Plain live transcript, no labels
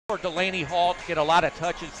For Delaney Hall to get a lot of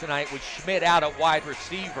touches tonight with Schmidt out at wide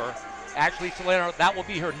receiver. Actually, Salerno, that will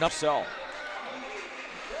be her number. So,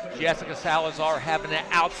 Jessica Salazar having an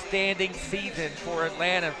outstanding season for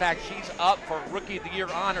Atlanta. In fact, she's up for Rookie of the Year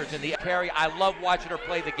honors in the carry. I love watching her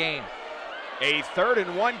play the game. a 3rd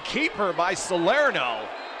and 1 keeper by Salerno.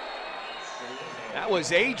 That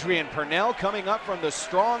was Adrian Purnell coming up from the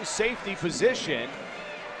strong safety position.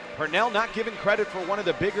 Purnell not given credit for one of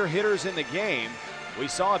the bigger hitters in the game. We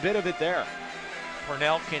saw a bit of it there.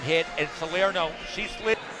 Purnell can hit, and Salerno, she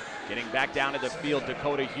slid. Getting back down to the field,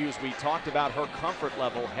 Dakota Hughes. We talked about her comfort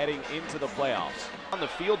level heading into the playoffs. On the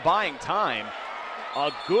field buying time, a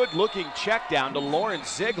good-looking check down to Lauren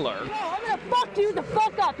Ziegler. No, I'm gonna fuck you the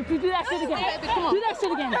fuck up if you do that shit again. Do that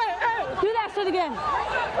shit again. Do that shit again.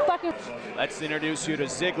 Fucking. Let's introduce you to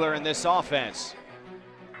Ziegler in this offense.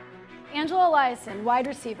 Angela Eliason, wide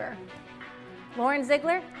receiver. Lauren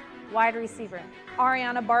Ziegler, wide receiver.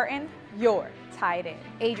 Ariana Barton, your tight end.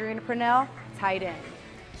 Adrian Purnell, tight end.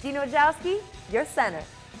 Dino Jowski, your center.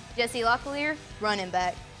 Jesse Locklear, running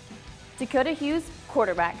back. Dakota Hughes,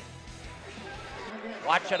 quarterback.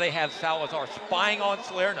 Watch how they have Salazar spying on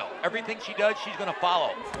Salerno. Everything she does, she's going to follow.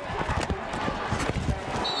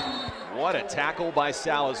 What a tackle by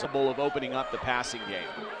Salazar of opening up the passing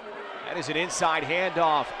game. That is an inside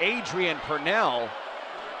handoff. Adrian Purnell.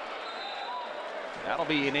 That'll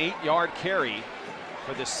be an 8-yard carry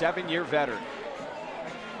for the 7-year veteran.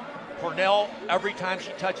 Purnell, every time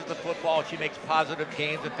she touches the football, she makes positive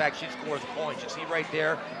gains. In fact, she scores points. You see right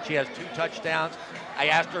there, she has 2 touchdowns. I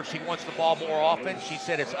asked her if she wants the ball more often. She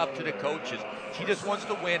said it's up to the coaches. She just wants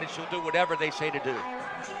to win, and she'll do whatever they say to do.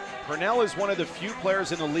 Purnell is one of the few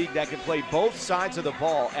players in the league that can play both sides of the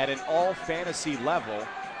ball at an all-fantasy level.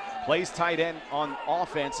 Plays tight end on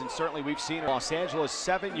offense, and certainly we've seen Los Angeles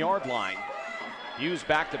 7-yard line. Hughes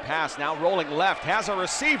back to pass, now rolling left, has a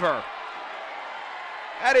receiver.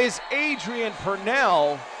 That is Adrian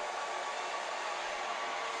Purnell.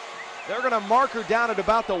 They're going to mark her down at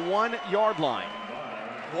about the 1-yard line.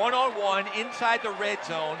 One-on-one inside the red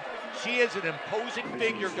zone. She is an imposing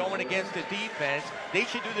figure going against the defense. They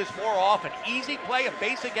should do this more often. Easy play, a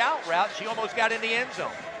basic out route. She almost got in the end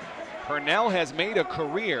zone. Purnell has made a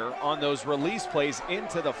career on those release plays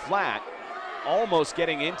into the flat, almost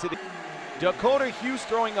getting into the... Dakota Hughes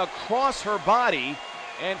throwing across her body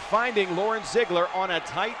and finding Lauren Ziegler on a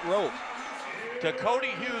tight rope. Dakota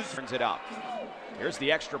Hughes turns it up. Here's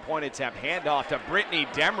the extra point attempt. Handoff to Brittany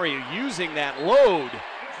Demery, using that load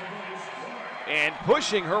and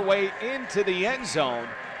pushing her way into the end zone.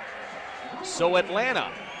 So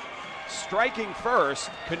Atlanta striking first,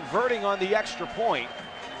 converting on the extra point.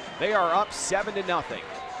 They are up 7-0.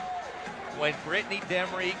 When Brittany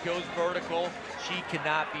Demery goes vertical, she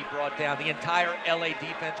cannot be brought down. The entire LA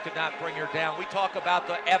defense could not bring her down. We talk about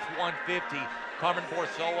the F-150, Carmen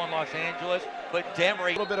Borso in Los Angeles, but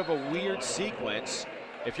Demery. A little bit of a weird sequence.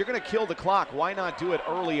 If you're going to kill the clock, why not do it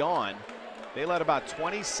early on? They let about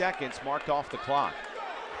 20 seconds marked off the clock.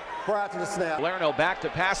 Prior to the snap. Lerno back to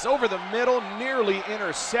pass over the middle, nearly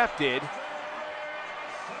intercepted.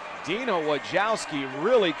 Dina Wojcicki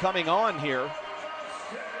really coming on here.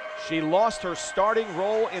 She lost her starting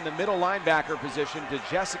role in the middle linebacker position to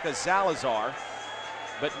Jessica Salazar,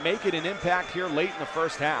 but making an impact here late in the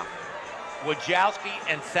first half. Wojcicki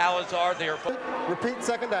and Salazar, they are... Repeat,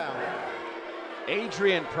 2nd down.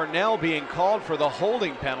 Adrian Purnell being called for the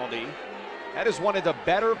holding penalty. That is one of the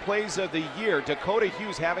better plays of the year. Dakota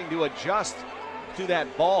Hughes having to adjust to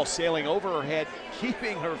that ball sailing over her head,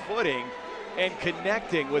 keeping her footing and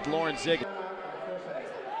connecting with Lauren Ziegler.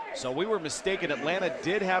 So we were mistaken. Atlanta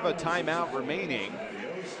did have a timeout remaining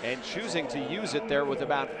and choosing to use it there with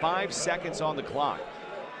about 5 seconds on the clock.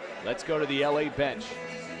 Let's go to the LA bench.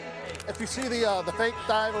 If you see the fake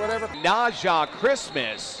dive or whatever. Naja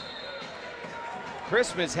Christmas.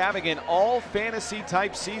 Christmas having an all-fantasy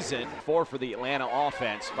type season. 4 for the Atlanta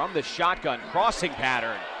offense from the shotgun crossing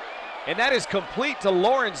pattern. And that is complete to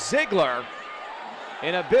Lauren Ziegler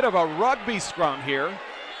in a bit of a rugby scrum here.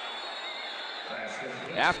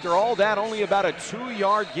 After all that, only about a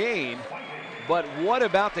 2-yard gain. But what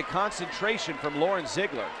about the concentration from Lauren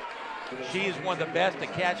Ziegler? She is one of the best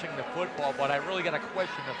at catching the football, but I really got to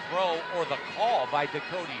question the throw or the call by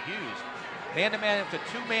Dakota Hughes. Man-to-man, it's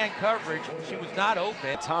a 2-man coverage. She was not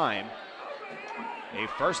open. Time. A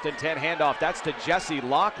 1st and 10 handoff. That's to Jessie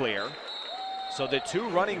Locklear. So the 2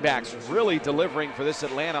 running backs really delivering for this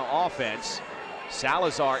Atlanta offense.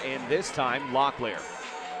 Salazar in this time, Locklear.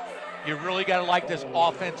 You really got to like this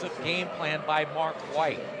offensive game plan by Mark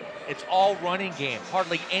White. It's all running game,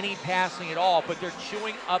 hardly any passing at all, but they're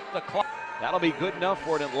chewing up the clock. That'll be good enough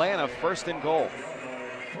for an Atlanta 1st and goal.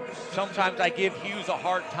 Sometimes I give Hughes a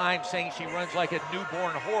hard time saying she runs like a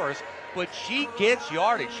newborn horse, but she gets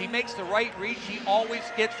yardage. She makes the right read. She always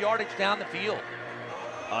gets yardage down the field.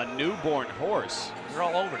 A newborn horse. They're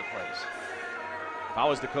all over the place. If I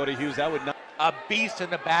was Dakota Hughes, that would not. A beast in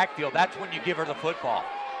the backfield. That's when you give her the football.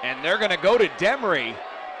 And they're going to go to Demery.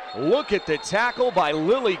 Look at the tackle by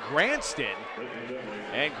Lily Granston.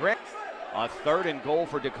 And a 3rd and goal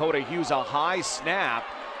for Dakota Hughes. A high snap.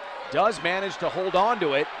 Does manage to hold on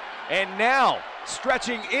to it. And now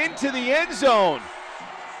stretching into the end zone.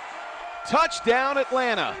 Touchdown,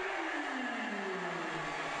 Atlanta.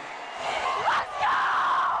 Let's go!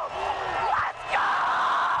 Let's go!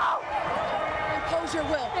 Impose your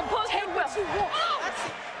will. Impose your will. You want.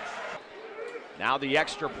 Now the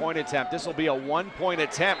extra point attempt. This will be a 1-point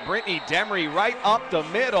attempt. Brittany Demery right up the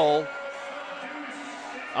middle.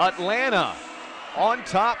 Atlanta on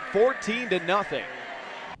top 14-0.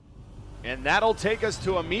 And that'll take us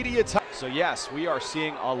to immediate time. So yes, we are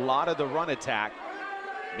seeing a lot of the run attack,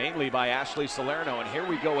 mainly by Ashley Salerno. And here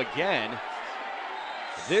we go again.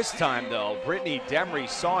 This time though, Brittany Demery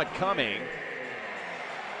saw it coming.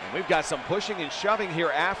 And we've got some pushing and shoving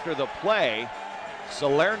here after the play.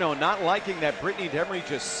 Salerno not liking that Brittany Demery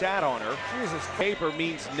just sat on her. Jesus, paper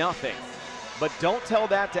means nothing. But don't tell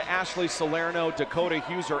that to Ashley Salerno, Dakota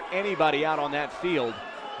Hughes, or anybody out on that field.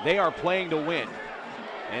 They are playing to win.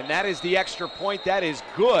 And that is the extra point. That is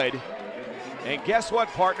good. And guess what,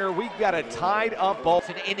 partner? We've got a tied up ball.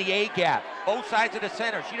 In the A gap, both sides of the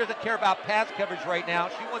center. She doesn't care about pass coverage right now.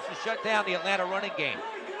 She wants to shut down the Atlanta running game.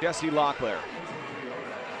 Jesse Locklear.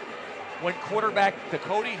 When quarterback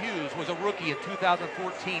Dakota Hughes was a rookie in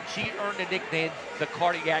 2014, she earned the nickname the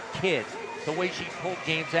Cardiac Kid, the way she pulled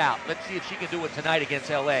games out. Let's see if she can do it tonight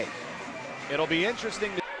against LA. It'll be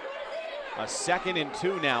interesting. A 2nd and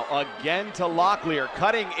 2 now, again to Locklear,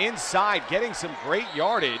 cutting inside, getting some great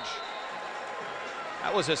yardage.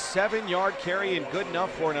 That was a 7-yard carry and good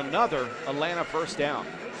enough for another Atlanta first down.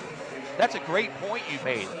 That's a great point you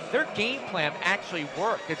made. Their game plan actually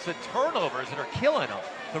worked. It's the turnovers that are killing them.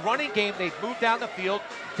 The running game, they've moved down the field,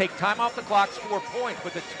 take time off the clock, score points,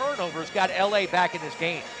 but the turnovers got LA back in this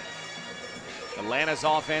game. Atlanta's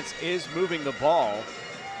offense is moving the ball,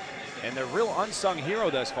 and the real unsung hero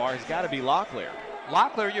thus far has got to be Locklear.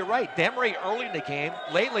 Locklear, you're right. Demery early in the game,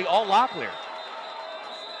 lately all Locklear.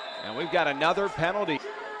 And we've got another penalty.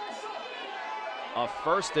 A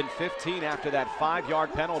 1st and 15 after that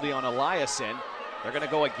 5-yard penalty on Eliason. They're going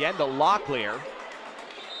to go again to Locklear.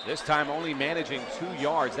 This time only managing 2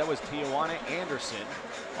 yards. That was Tijuana Anderson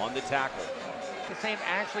on the tackle. The same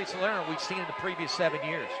Ashley Salerno we've seen in the previous 7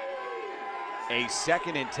 years. A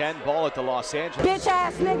 2nd and 10 ball at the Los Angeles. Bitch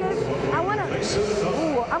ass niggas. I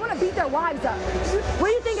wanna beat their wives up. What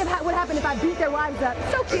do you think would happen if I beat their wives up?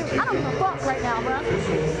 So cute. I don't give a fuck right now, bro.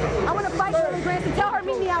 I wanna fight Lily Granston. Tell her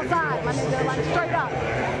meet me outside, my nigga, like straight up.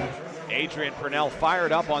 Adrian Purnell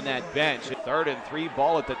fired up on that bench. 3rd and 3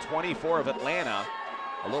 ball at the 24 of Atlanta.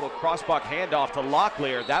 A little crossbuck handoff to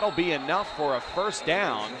Locklear. That'll be enough for a first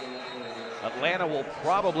down. Atlanta will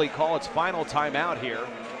probably call its final timeout here.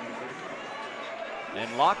 And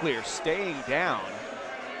Locklear staying down.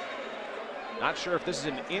 Not sure if this is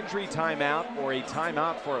an injury timeout or a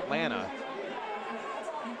timeout for Atlanta.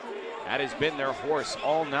 That has been their horse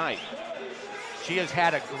all night. She has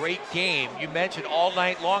had a great game. You mentioned all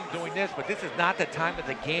night long doing this, but this is not the time of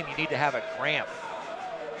the game you need to have a cramp.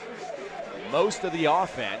 Most of the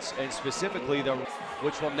offense, and specifically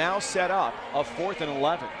which will now set up a 4th and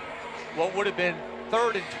 11. What would have been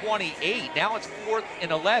 3rd and 28. Now it's 4th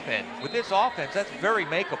and 11. With this offense, that's very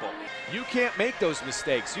makeable. You can't make those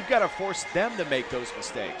mistakes. You've got to force them to make those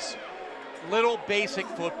mistakes. Little basic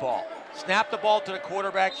football. Snap the ball to the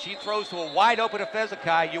quarterback. She throws to a wide open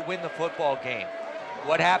Efezekai. You win the football game.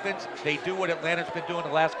 What happens? They do what Atlanta's been doing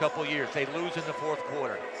the last couple of years. They lose in the 4th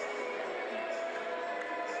quarter.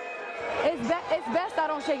 It's best I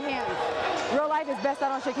don't shake hands. Real life is best I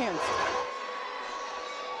don't shake hands.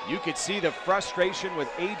 You could see the frustration with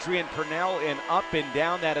Adrian Purnell and up and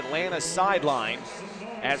down that Atlanta sideline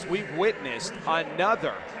as we've witnessed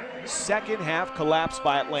another second half collapse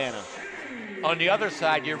by Atlanta. On the other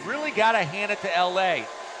side, you really got to hand it to LA.